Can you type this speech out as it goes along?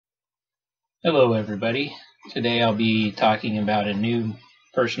Hello everybody. Today I'll be talking about a new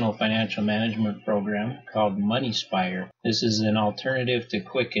personal financial management program called Moneyspire. This is an alternative to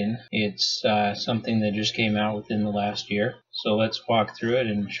Quicken. It's something that just came out within the last year. So let's walk through it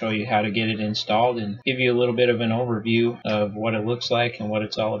and show you how to get it installed and give you a little bit of an overview of what it looks like and what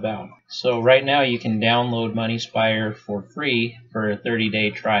it's all about. So right now you can download Moneyspire for free for a 30-day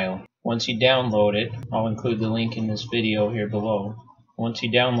trial. Once you download it, I'll include the link in this video here below. Once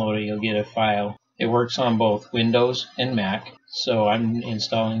you download it, you'll get a file. It works on both Windows and Mac, so I'm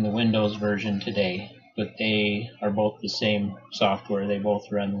installing the Windows version today, but they are both the same software. They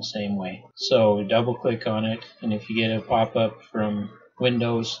both run the same way. So double click on it, and if you get a pop-up from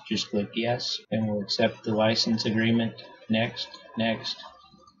Windows, just click yes, and we'll accept the license agreement. Next, next,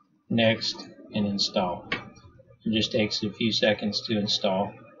 next, and install. It just takes a few seconds to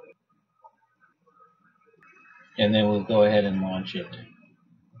install, and then we'll go ahead and launch it.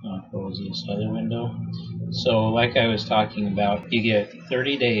 I'll close this other window. So like I was talking about, you get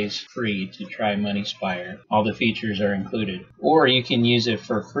 30 days free to try Moneyspire. All the features are included. Or you can use it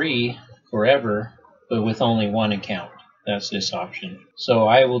for free forever, but with only one account. That's this option. So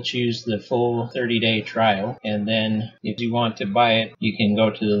I will choose the full 30-day trial, and then if you want to buy it, you can go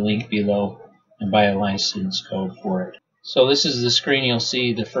to the link below and buy a license code for it. So this is the screen you'll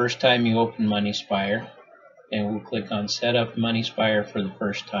see the first time you open Moneyspire. And we'll click on Set Up Moneyspire for the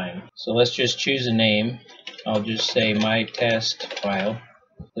first time. So let's just choose a name. I'll just say My Test File.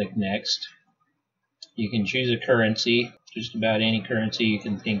 Click Next. You can choose a currency. Just about any currency you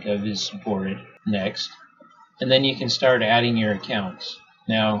can think of is supported. Next. And then you can start adding your accounts.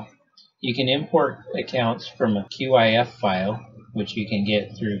 Now, you can import accounts from a QIF file, which you can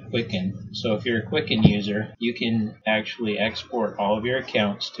get through Quicken. So if you're a Quicken user, you can actually export all of your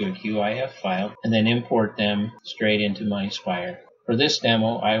accounts to a QIF file and then import them straight into Moneyspire. For this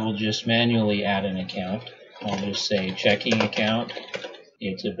demo, I will just manually add an account. I'll just say checking account.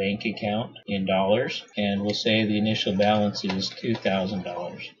 It's a bank account in dollars, and we'll say the initial balance is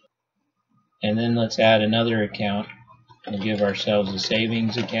 $2,000. And then let's add another account. We'll give ourselves a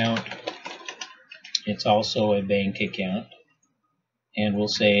savings account. It's also a bank account. And we'll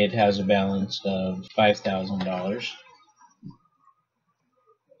say it has a balance of $5,000.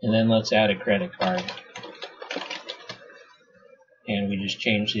 And then let's add a credit card. And we just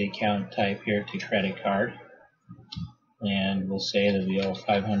change the account type here to credit card. And we'll say that we owe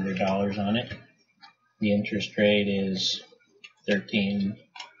 $500 on it. The interest rate is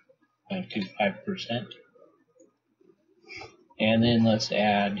 13.25%. And then let's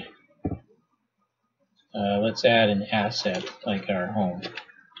add an asset like our home.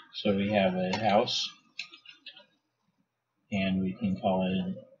 So we have a house, and we can call it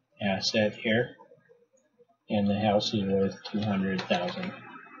an asset here, and the house is worth $200,000.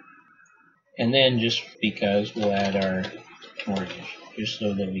 And then just because we'll add our mortgage, just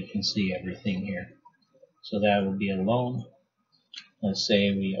so that we can see everything here. So that will be a loan. Let's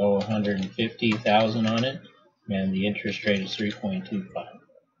say we owe $150,000 on it, and the interest rate is 3.25.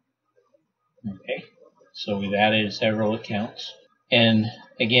 Okay. So we've added several accounts. And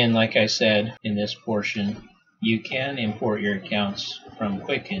again, like I said in this portion, you can import your accounts from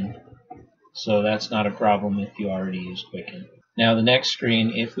Quicken. So that's not a problem if you already use Quicken. Now the next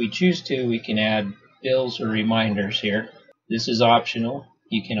screen, if we choose to, we can add bills or reminders here. This is optional.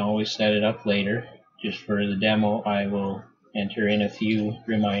 You can always set it up later. Just for the demo, I will enter in a few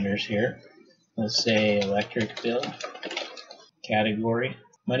reminders here. Let's say electric bill, category.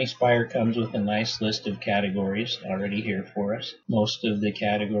 Moneyspire comes with a nice list of categories already here for us. Most of the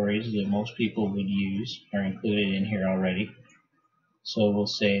categories that most people would use are included in here already. So we'll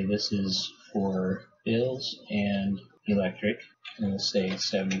say this is for bills and electric. And we'll say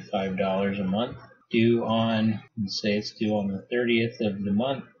 $75 a month. Due on, let's say it's due on the 30th of the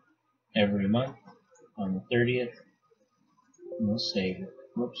month, every month on the 30th. And we'll say,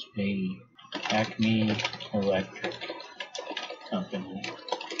 whoops, pay Acme Electric Company.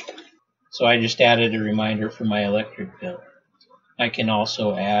 So I just added a reminder for my electric bill. I can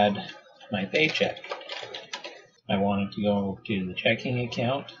also add my paycheck. I want it to go to the checking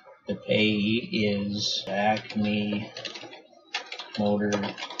account. The payee is Acme Motor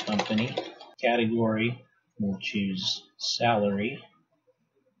Company. Category, we'll choose salary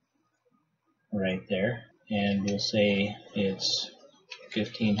right there. And we'll say it's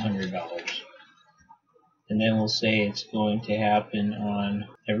 $1,500. And then we'll say it's going to happen on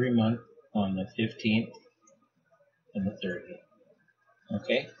every month on the 15th and the 30th.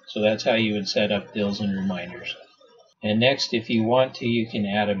 Okay, so that's how you would set up bills and reminders. And next, if you want to, you can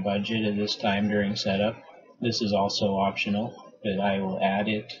add a budget at this time during setup. This is also optional, but I will add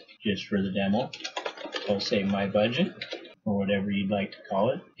it just for the demo. So I'll say my budget, or whatever you'd like to call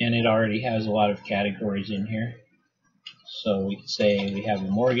it. And it already has a lot of categories in here. So we can say we have a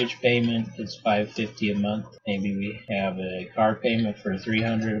mortgage payment, it's $550 a month. Maybe we have a car payment for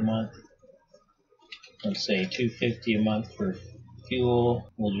 $300 a month. Let's say $250 a month for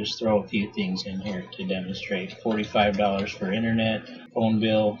fuel. We'll just throw a few things in here to demonstrate. $45 for internet, phone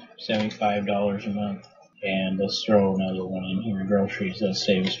bill, $75 a month. And let's throw another one in here, groceries. Let's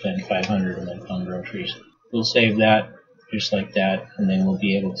say we spend $500 a month on groceries. We'll save that just like that, and then we'll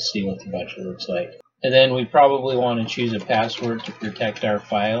be able to see what the budget looks like. And then we probably want to choose a password to protect our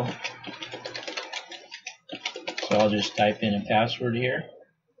file. So I'll just type in a password here.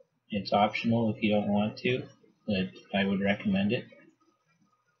 It's optional if you don't want to, but I would recommend it.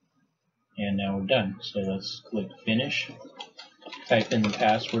 And now we're done. So let's click finish. Type in the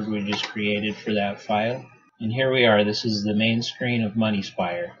password we just created for that file. And here we are. This is the main screen of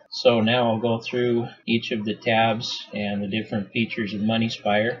Moneyspire. So now I'll go through each of the tabs and the different features of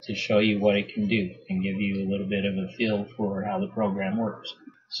Moneyspire to show you what it can do and give you a little bit of a feel for how the program works.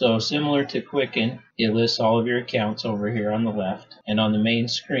 So similar to Quicken, it lists all of your accounts over here on the left. And on the main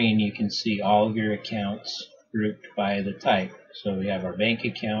screen you can see all of your accounts grouped by the type. So we have our bank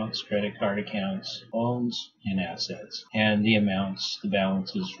accounts, credit card accounts, loans, and assets, and the amounts, the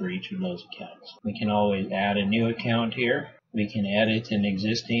balances for each of those accounts. We can always add a new account here. We can edit an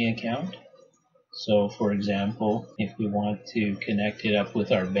existing account. So for example, if we want to connect it up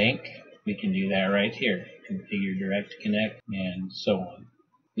with our bank, we can do that right here. Configure direct connect and so on.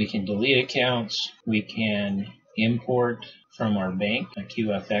 We can delete accounts. We can import from our bank a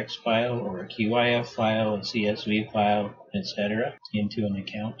QFX file or a QIF file, a CSV file, etc. into an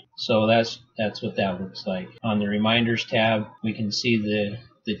account. So that's what that looks like. On the reminders tab, we can see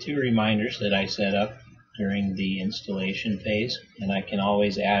the two reminders that I set up during the installation phase, and I can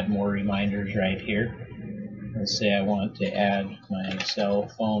always add more reminders right here. Let's say I want to add my cell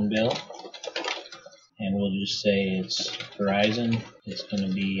phone bill, and we'll just say it's Verizon. It's going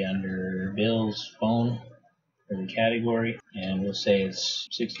to be under bills, phone, for the category, and we'll say it's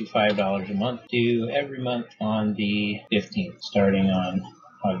 $65 a month, due every month on the 15th, starting on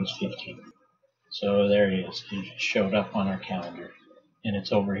August 15th. So there it is. It just showed up on our calendar, and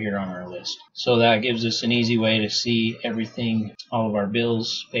it's over here on our list. So that gives us an easy way to see everything, all of our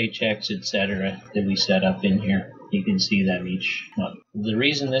bills, paychecks, etc. that we set up in here. You can see them each month. The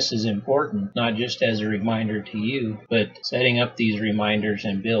reason this is important, not just as a reminder to you, but setting up these reminders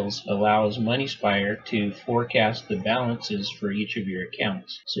and bills allows Moneyspire to forecast the balances for each of your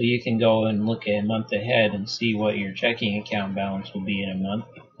accounts. So you can go and look a month ahead and see what your checking account balance will be in a month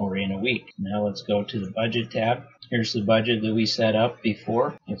or in a week. Now let's go to the budget tab. Here's the budget that we set up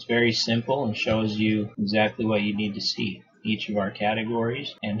before. It's very simple and shows you exactly what you need to see. Each of our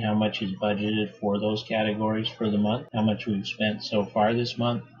categories and how much is budgeted for those categories for the month, how much we've spent so far this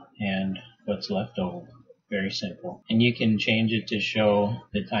month, and what's left over. Very simple. And you can change it to show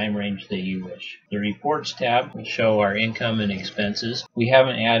the time range that you wish. The reports tab will show our income and expenses. We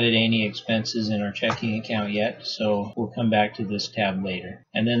haven't added any expenses in our checking account yet, so we'll come back to this tab later.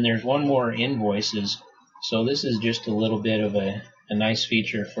 And then there's one more, invoices. So this is just a little bit of a nice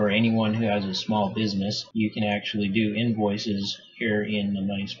feature for anyone who has a small business. You can actually do invoices here in the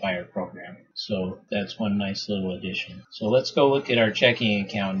Moneyspire program. So that's one nice little addition. So let's go look at our checking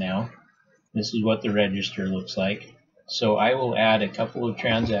account now. This is what the register looks like. So I will add a couple of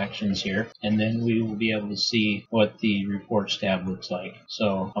transactions here, and then we will be able to see what the reports tab looks like.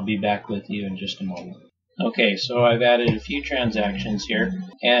 So I'll be back with you in just a moment. Okay, so I've added a few transactions here,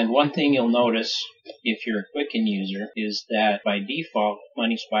 and one thing you'll notice if you're a Quicken user is that by default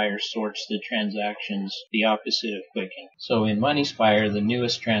Moneyspire sorts the transactions the opposite of Quicken. So in Moneyspire the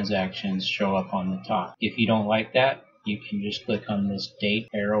newest transactions show up on the top. If you don't like that, you can just click on this date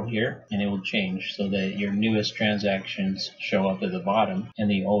arrow here and it will change so that your newest transactions show up at the bottom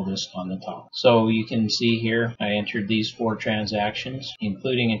and the oldest on the top. So you can see here I entered these 4 transactions,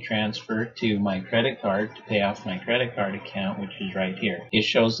 including a transfer to my credit card to pay off my credit card account, which is right here. It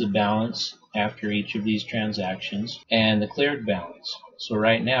shows the balance after each of these transactions and the cleared balance. So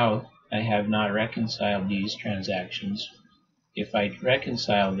right now I have not reconciled these transactions. If I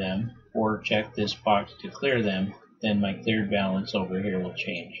reconcile them or check this box to clear them, then my cleared balance over here will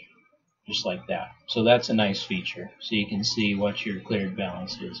change, just like that. So that's a nice feature, so you can see what your cleared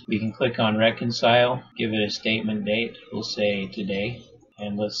balance is. We can click on reconcile, give it a statement date, we'll say today,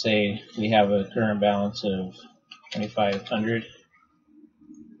 and let's say we have a current balance of $2,500.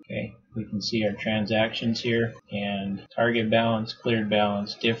 Okay, we can see our transactions here, and target balance, cleared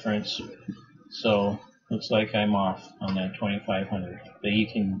balance, difference. So Looks like I'm off on that 2,500, but you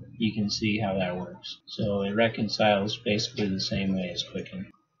can see how that works. So it reconciles basically the same way as Quicken.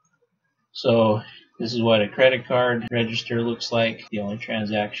 So this is what a credit card register looks like. The only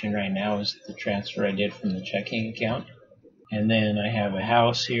transaction right now is the transfer I did from the checking account. And then I have a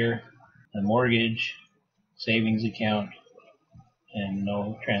house here, a mortgage, savings account, and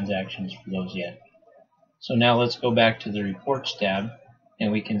no transactions for those yet. So now let's go back to the reports tab,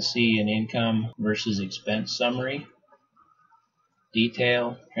 and we can see an income versus expense summary,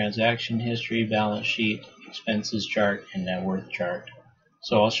 detail, transaction history, balance sheet, expenses chart, and net worth chart.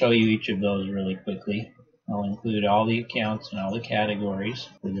 So I'll show you each of those really quickly. I'll include all the accounts and all the categories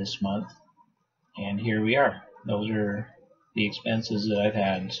for this month. And here we are. Those are the expenses that I've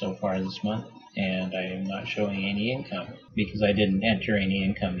had so far this month. And I am not showing any income because I didn't enter any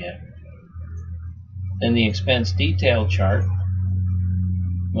income yet. Then the expense detail chart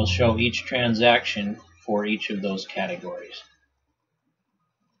will show each transaction for each of those categories.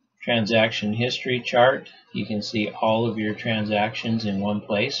 Transaction history chart, you can see all of your transactions in one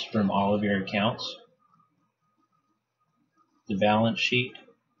place from all of your accounts. The balance sheet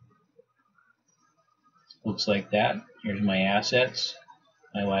looks like that. Here's my assets,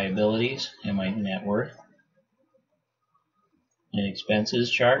 my liabilities, and my net worth. An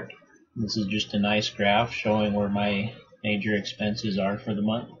expenses chart. This is just a nice graph showing where my major expenses are for the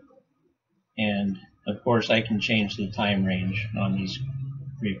month. And of course I can change the time range on these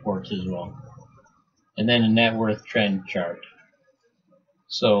reports as well. And then a net worth trend chart.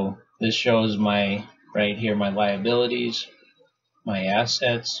 So this shows right here my liabilities, my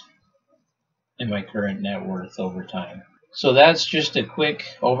assets, and my current net worth over time. So that's just a quick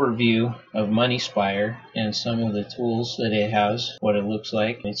overview of Moneyspire and some of the tools that it has, what it looks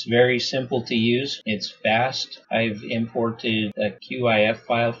like. It's very simple to use. It's fast. I've imported a QIF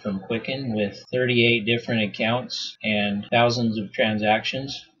file from Quicken with 38 different accounts and thousands of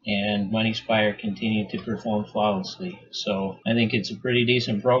transactions, and Moneyspire continued to perform flawlessly. So I think it's a pretty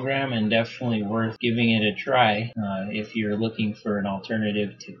decent program and definitely worth giving it a try if you're looking for an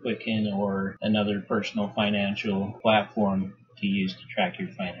alternative to Quicken or another personal financial platform to use to track your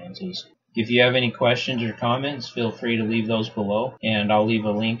finances. If you have any questions or comments, feel free to leave those below, and I'll leave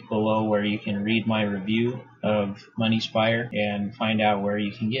a link below where you can read my review of Moneyspire and find out where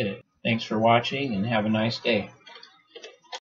you can get it. Thanks for watching and have a nice day.